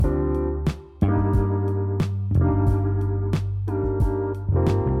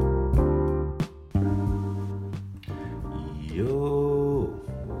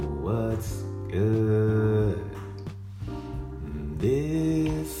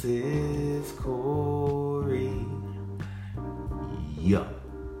Yo,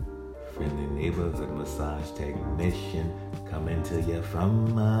 friendly neighborhood massage technician coming to you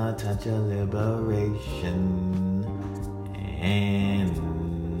from a touch of liberation. And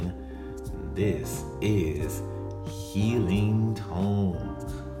this is Healing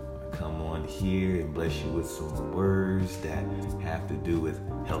Tones. I come on here and bless you with some words that have to do with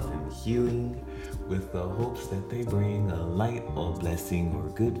health and healing, with the hopes that they bring a light or blessing or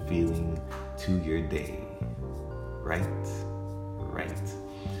good feeling to your day. Right?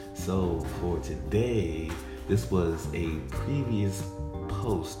 So for today, this was a previous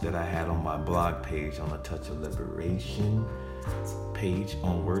post that I had on my blog page on A Touch of Liberation page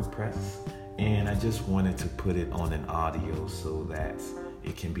on WordPress, and I just wanted to put it on an audio so that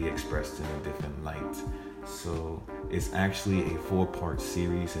it can be expressed in a different light. So it's actually a 4-part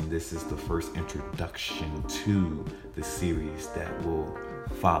series, and this is the first introduction to the series that will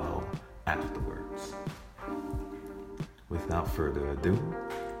follow afterwards. Without further ado,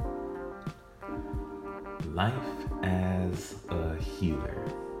 life as a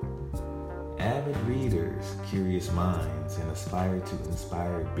healer. Avid readers, curious minds, and aspire to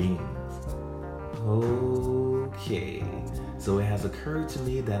inspired beings. Okay, so it has occurred to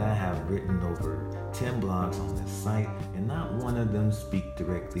me that I have written over 10 blogs on this site, and not one of them speak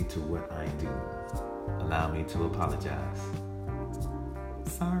directly to what I do. Allow me to apologize.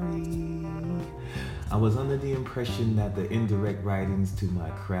 Sorry. I was under the impression that the indirect writings to my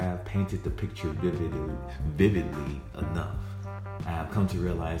craft painted the picture vividly enough. I have come to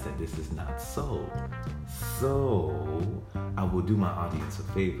realize that this is not so. So, I will do my audience a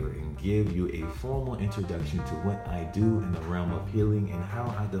favor and give you a formal introduction to what I do in the realm of healing and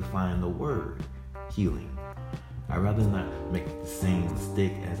how I define the word healing. I'd rather not make the same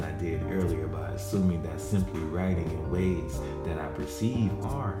mistake as I did earlier by assuming that simply writing in ways that I perceive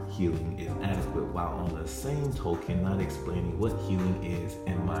are healing is adequate, while on the same token not explaining what healing is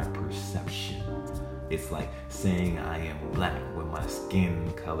in my perception. It's like saying I am black when my skin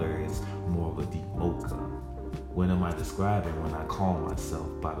color is more of a deep mocha. What am I describing when I call myself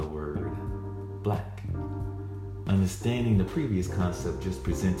by the word black? Understanding the previous concept just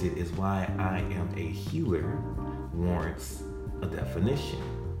presented is why I am a healer warrants a definition.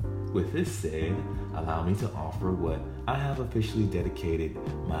 With this said, allow me to offer what I have officially dedicated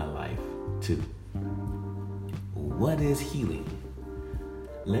my life to. What is healing?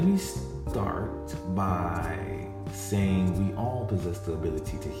 Let me start by saying we all possess the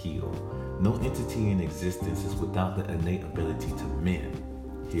ability to heal. No entity in existence is without the innate ability to mend.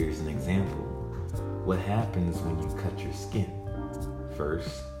 Here's an example. What happens when you cut your skin?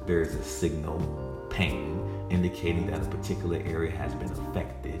 First, there's a signal, pain, indicating that a particular area has been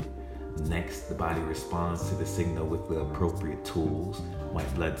affected. Next, the body responds to the signal with the appropriate tools,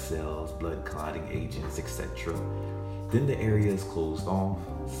 white blood cells, blood clotting agents, etc. Then the area is closed off,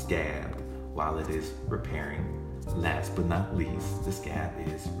 scabbed, while it is repairing. Last but not least, the scab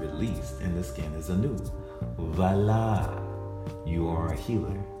is released and the skin is anew. Voila! You are a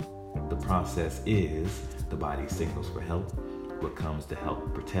healer. The process is the body signals for help. What comes to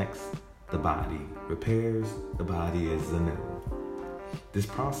help protects. The body repairs. The body is anew. This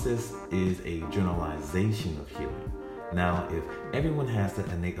process is a generalization of healing. Now, if everyone has the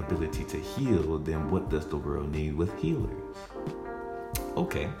innate ability to heal, then what does the world need with healers?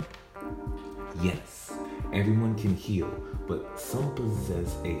 Okay, yes, everyone can heal, but some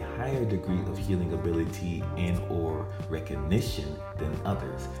possess a higher degree of healing ability and or recognition than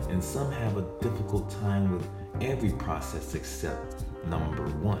others, and some have a difficult time with every process except number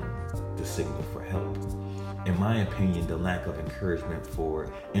 1, the signal for help. In my opinion, the lack of encouragement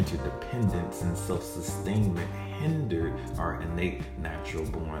for interdependence and self-sustainment hindered our innate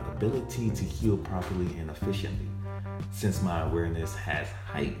natural-born ability to heal properly and efficiently. Since my awareness has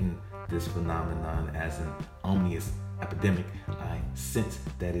heightened this phenomenon as an ominous epidemic, I sense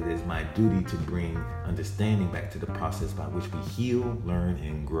that it is my duty to bring understanding back to the process by which we heal, learn,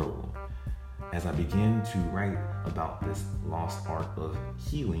 and grow. As I begin to write about this lost art of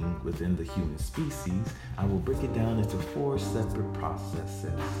healing within the human species, I will break it down into 4 separate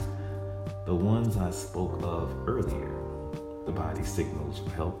processes. The ones I spoke of earlier. The body signals for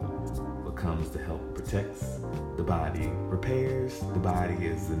help. What comes to help protects. The body repairs. The body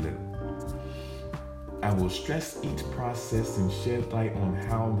is anew. I will stress each process and shed light on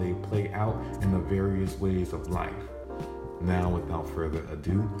how they play out in the various ways of life. Now, without further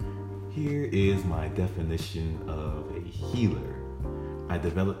ado, here is my definition of a healer. I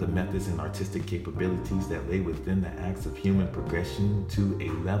developed the methods and artistic capabilities that lay within the acts of human progression to a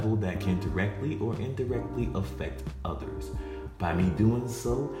level that can directly or indirectly affect others. By me doing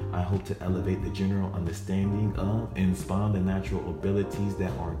so, I hope to elevate the general understanding of and spawn the natural abilities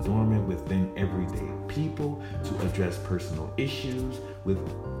that are dormant within everyday people to address personal issues with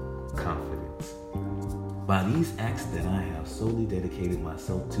confidence. By these acts that I have solely dedicated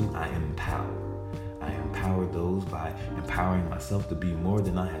myself to, I empower. I empower those by empowering myself to be more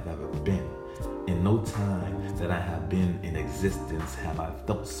than I have ever been. In no time that I have been in existence have I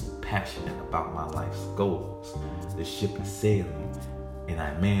felt so passionate about my life's goals. The ship is sailing, and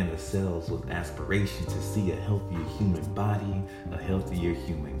I man the sails with aspiration to see a healthier human body, a healthier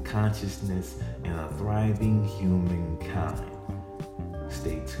human consciousness, and a thriving humankind.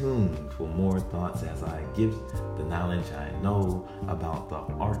 Stay tuned for more thoughts as I give the knowledge I know about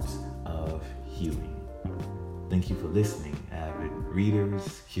the arts of healing. Thank you for listening, avid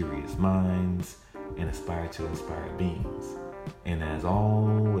readers, curious minds, and aspire to inspire beings. And as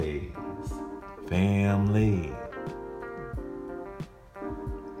always, family,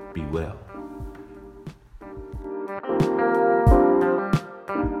 be well.